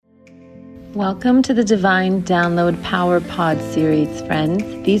Welcome to the Divine Download Power Pod series, friends.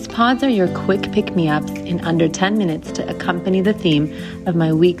 These pods are your quick pick-me-ups in under 10 minutes to accompany the theme of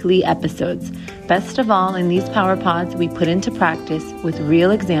my weekly episodes. Best of all, in these Power Pods, we put into practice with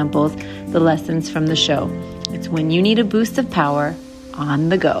real examples the lessons from the show. It's when you need a boost of power on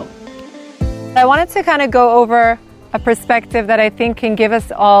the go. I wanted to kind of go over a perspective that I think can give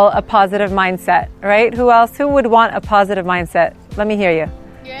us all a positive mindset, right? Who would want a positive mindset? Let me hear you.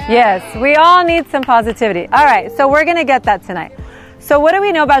 Yes, we all need some positivity. All right, so we're going to get that tonight. So what do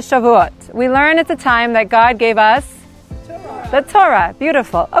we know about Shavout? We learn it's a time that God gave us the Torah.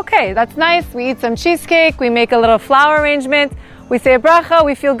 Beautiful. Okay, that's nice. We eat some cheesecake. We make a little flower arrangement. We say a bracha.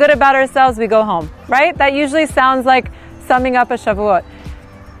 We feel good about ourselves. We go home, right? That usually sounds like summing up a Shavuot.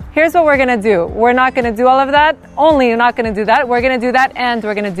 Here's what we're going to do. We're not going to do all of that. We're not going to do that. We're going to do that, and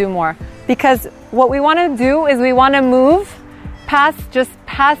we're going to do more. Because what we want to do is we want to move past just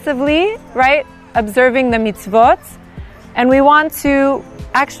passively, right, observing the mitzvot, and we want to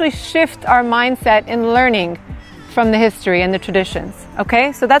actually shift our mindset in learning from the history and the traditions,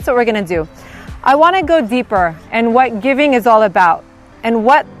 okay? So that's what we're going to do. I want to go deeper in what giving is all about and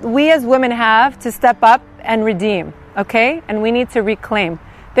what we as women have to step up and redeem, okay? And we need to reclaim.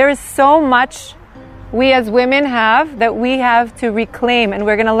 There is so much we as women have that we have to reclaim, and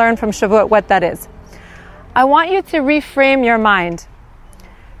we're going to learn from Shavuot what that is. I want you to reframe your mind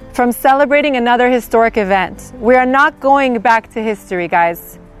from celebrating another historic event. We are not going back to history,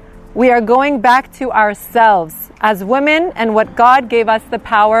 guys. We are going back to ourselves as women and what God gave us the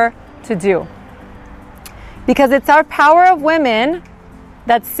power to do. Because it's our power of women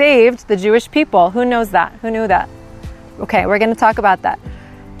that saved the Jewish people. Who knows that? Who knew that? Okay, we're going to talk about that.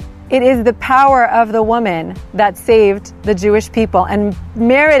 It is the power of the woman that saved the Jewish people and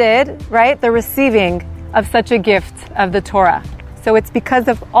merited, right, the receiving of such a gift of the Torah. So it's because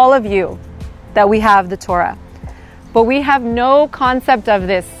of all of you that we have the Torah. But we have no concept of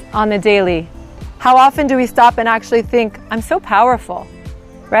this on the daily. How often do we stop and actually think, I'm so powerful,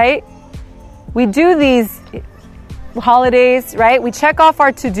 right? We do these holidays, right? We check off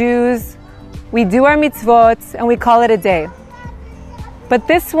our to-dos, we do our mitzvot, and we call it a day. But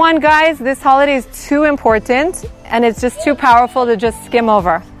this one, guys, this holiday is too important, and it's just too powerful to just skim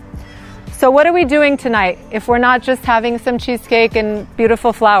over. So what are we doing tonight if we're not just having some cheesecake and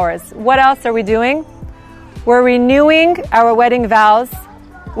beautiful flowers? What else are we doing? We're renewing our wedding vows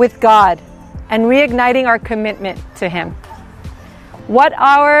with God and reigniting our commitment to Him. What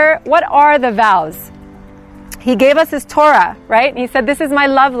are the vows? He gave us His Torah, right? And He said, this is my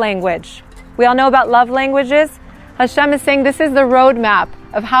love language. We all know about love languages. Hashem is saying, this is the roadmap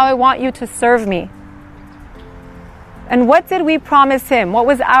of how I want you to serve me. And what did we promise Him? What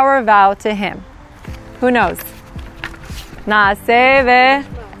was our vow to Him? Who knows? Naaseh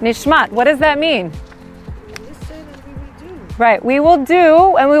v'nishmat. What does that mean? Right, we will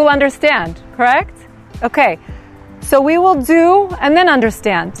do and we will understand, correct? Okay, so we will do and then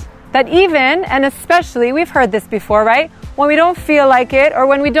understand. That even and especially, we've heard this before, right? When we don't feel like it or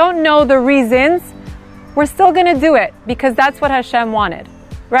when we don't know the reasons, we're still going to do it because that's what Hashem wanted,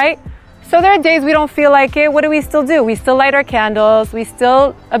 right? So there are days we don't feel like it. What do we still do? We still light our candles. We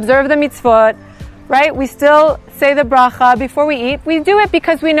still observe the mitzvot, right? We still say the bracha before we eat. We do it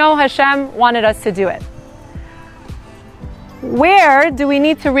because we know Hashem wanted us to do it. Where do we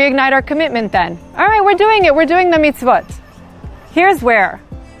need to reignite our commitment then? All right, we're doing it. We're doing the mitzvot. Here's where.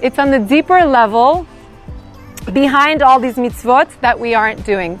 It's on the deeper level behind all these mitzvot that we aren't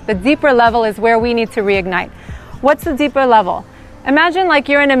doing. The deeper level is where we need to reignite. What's the deeper level? Imagine like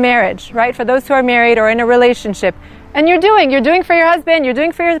you're in a marriage, right? For those who are married or in a relationship. And you're doing for your husband, you're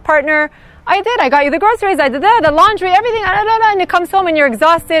doing for your partner. I got you the groceries, I did that, the laundry, everything, and it comes home and you're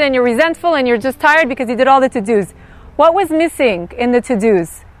exhausted and you're resentful and you're just tired because you did all the to-dos. What was missing in the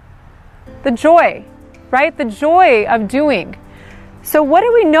to-dos? The joy, right? The joy of doing. So what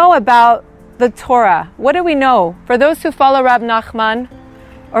do we know about the Torah? What do we know? For those who follow Rab Nachman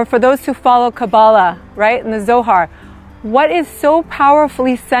or for those who follow Kabbalah, right? In the Zohar. What is so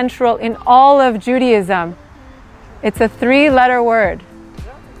powerfully central in all of Judaism? It's a 3-letter word.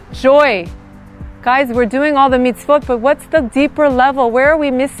 Joy. Guys, we're doing all the mitzvot, but what's the deeper level? Where are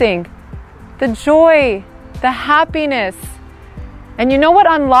we missing? The joy, the happiness. And you know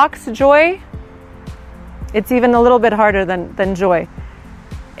what unlocks joy? It's even a little bit harder than joy.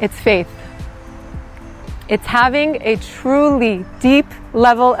 It's faith. It's having a truly deep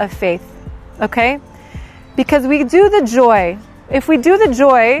level of faith. Okay? Because we do the joy. If we do the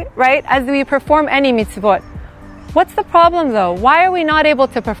joy, right, as we perform any mitzvot, what's the problem though? Why are we not able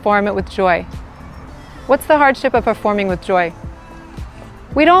to perform it with joy? What's the hardship of performing with joy?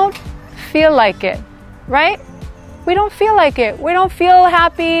 We don't feel like it, right? We don't feel like it. We don't feel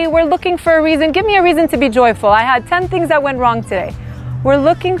happy. We're looking for a reason. Give me a reason to be joyful. I had 10 things that went wrong today. We're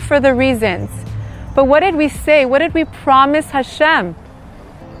looking for the reasons. But what did we say? What did we promise Hashem?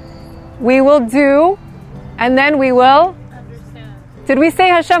 We will do, and then we will understand. Did we say,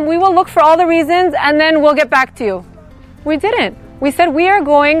 Hashem, we will look for all the reasons and then we'll get back to you? We didn't. We said we are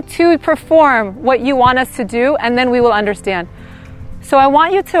going to perform what you want us to do and then we will understand. So I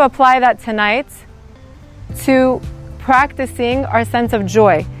want you to apply that tonight to practicing our sense of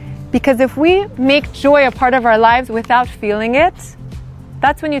joy. Because if we make joy a part of our lives without feeling it,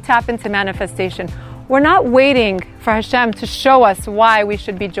 that's when you tap into manifestation. We're not waiting for Hashem to show us why we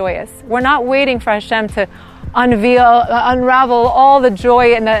should be joyous. We're not waiting for Hashem to unravel all the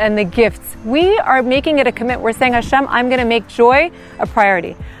joy and the gifts. We are making it a commitment. We're saying, Hashem, I'm going to make joy a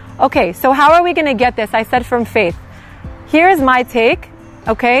priority. Okay, so how are we going to get this? I said from faith. Here's my take,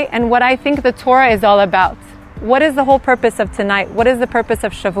 okay, and what I think the Torah is all about. What is the whole purpose of tonight? What is the purpose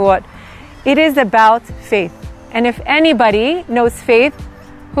of Shavuot? It is about faith. And if anybody knows faith,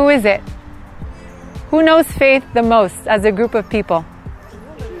 who is it? Who knows faith the most as a group of people?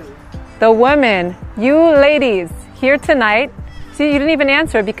 The women. You ladies here tonight. See, you didn't even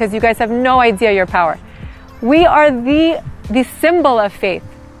answer because you guys have no idea your power. We are the symbol of faith.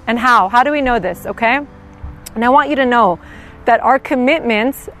 And how? How do we know this, okay? And I want you to know that our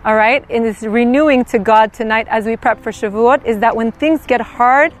commitment, all right, in this renewing to God tonight as we prep for Shavuot is that when things get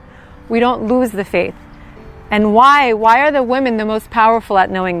hard, we don't lose the faith. And why? Why are the women the most powerful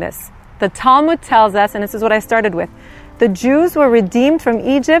at knowing this? The Talmud tells us, and this is what I started with, the Jews were redeemed from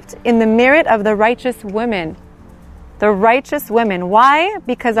Egypt in the merit of the righteous women. The righteous women. Why?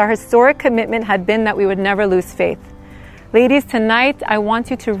 Because our historic commitment had been that we would never lose faith. Ladies, tonight I want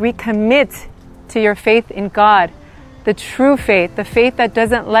you to recommit to your faith in God. The true faith, the faith that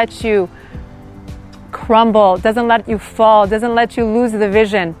doesn't let you crumble, doesn't let you fall, doesn't let you lose the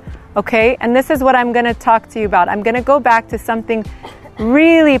vision. Okay? And this is what I'm going to talk to you about. I'm going to go back to something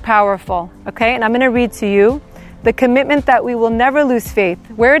really powerful. Okay? And I'm going to read to you the commitment that we will never lose faith.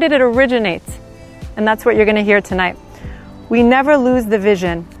 Where did it originate? And that's what you're going to hear tonight. We never lose the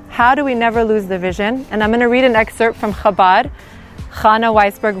vision. How do we never lose the vision? And I'm going to read an excerpt from Chabad. Chana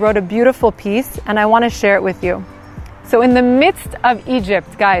Weisberg wrote a beautiful piece, and I want to share it with you. So in the midst of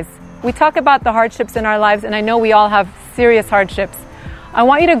Egypt, guys, we talk about the hardships in our lives, and I know we all have serious hardships. I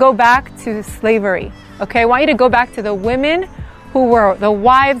want you to go back to slavery, okay? I want you to go back to the women who were the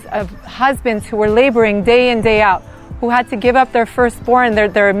wives of husbands who were laboring day in, day out, who had to give up their firstborn,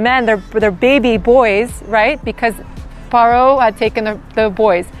 their men, their baby boys, right? Because Paro had taken the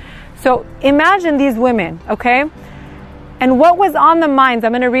boys. So imagine these women, okay? And what was on the minds,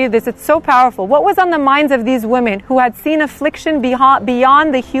 I'm going to read this, it's so powerful. What was on the minds of these women who had seen affliction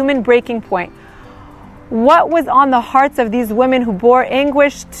beyond the human breaking point? What was on the hearts of these women who bore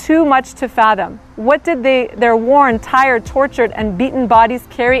anguish too much to fathom? What did their worn, tired, tortured, and beaten bodies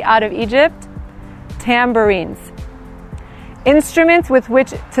carry out of Egypt? Tambourines. Instruments with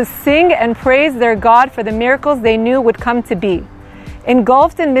which to sing and praise their God for the miracles they knew would come to be.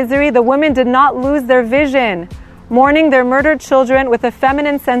 Engulfed in misery, the women did not lose their vision, mourning their murdered children with a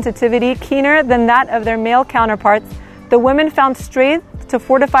feminine sensitivity keener than that of their male counterparts. The women found strength to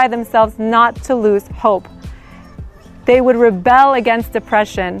fortify themselves not to lose hope. They would rebel against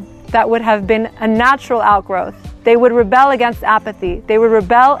depression that would have been a natural outgrowth. They would rebel against apathy. They would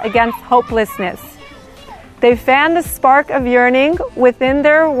rebel against hopelessness. They fanned the spark of yearning within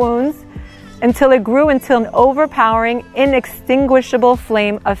their wounds until it grew into an overpowering, inextinguishable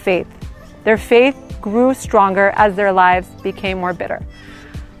flame of faith. Their faith grew stronger as their lives became more bitter.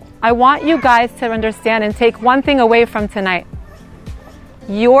 I want you guys to understand and take one thing away from tonight.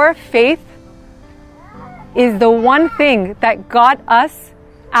 Your faith is the one thing that got us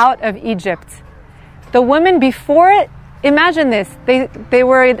out of Egypt. The women before it, imagine this, they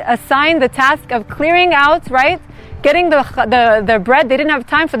were assigned the task of clearing out, right? Getting the bread. They didn't have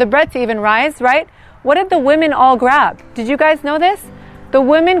time for the bread to even rise, right? What did the women all grab? Did you guys know this? The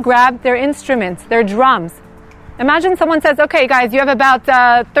women grabbed their instruments, their drums. Imagine someone says, okay guys, you have about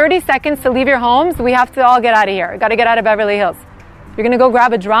 30 seconds to leave your homes. We have to all get out of here. Got to get out of Beverly Hills. You're going to go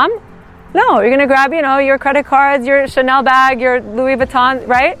grab a drum? No, you're going to grab, your credit cards, your Chanel bag, your Louis Vuitton,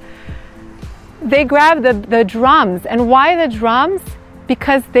 right? They grabbed the drums. And why the drums?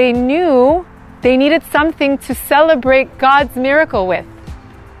 Because they knew they needed something to celebrate God's miracle with.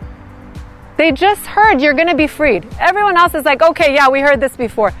 They just heard you're going to be freed. Everyone else is like, okay, yeah, we heard this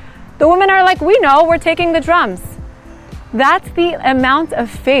before. The women are like, we know, we're taking the drums. That's the amount of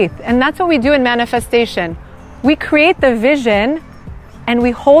faith. And that's what we do in manifestation. We create the vision, and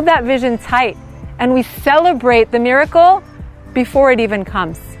we hold that vision tight and we celebrate the miracle before it even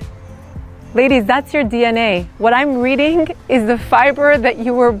comes. Ladies, that's your DNA. What I'm reading is the fiber that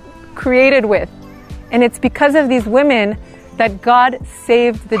you were created with. And it's because of these women that God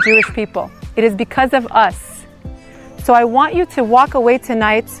saved the Jewish people. It is because of us. So I want you to walk away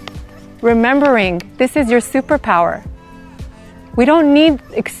tonight remembering this is your superpower. We don't need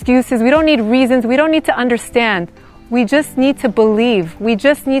excuses. We don't need reasons. We don't need to understand. We just need to believe. We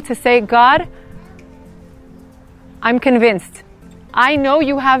just need to say, God, I'm convinced. I know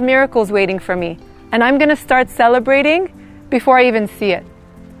you have miracles waiting for me. And I'm going to start celebrating before I even see it.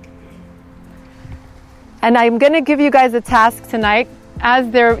 And I'm going to give you guys a task tonight as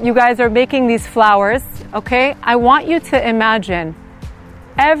you guys are making these flowers, okay? I want you to imagine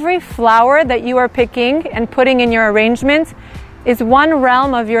every flower that you are picking and putting in your arrangement is one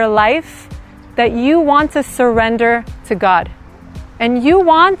realm of your life that you want to surrender to God. And you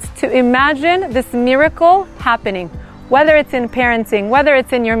want to imagine this miracle happening, whether it's in parenting, whether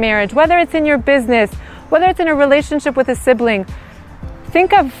it's in your marriage, whether it's in your business, whether it's in a relationship with a sibling.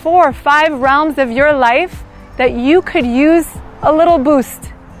 Think of 4 or 5 realms of your life that you could use a little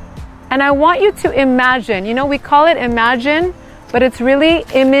boost. And I want you to imagine, we call it imagine, but it's really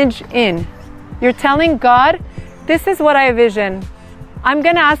image in. You're telling God, this is what I envision. I'm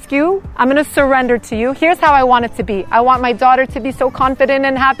going to ask you, I'm going to surrender to you. Here's how I want it to be. I want my daughter to be so confident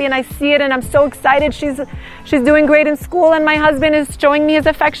and happy, and I see it and I'm so excited. She's doing great in school, and my husband is showing me his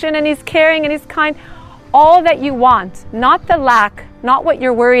affection and he's caring and he's kind. All that you want, not the lack, not what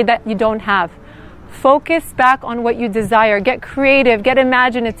you're worried that you don't have. Focus back on what you desire. Get creative, get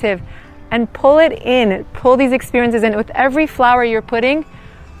imaginative, and pull it in. Pull these experiences in. With every flower you're putting,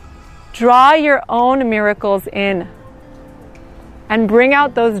 draw your own miracles in. And bring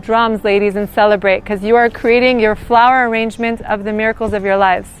out those drums, ladies, and celebrate, because you are creating your flower arrangement of the miracles of your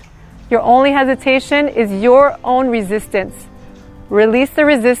lives. Your only hesitation is your own resistance. Release the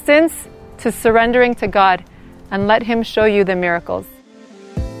resistance to surrendering to God and let Him show you the miracles.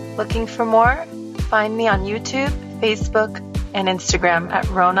 Looking for more? Find me on YouTube, Facebook, and Instagram at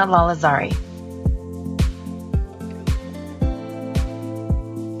Rona Lalazari.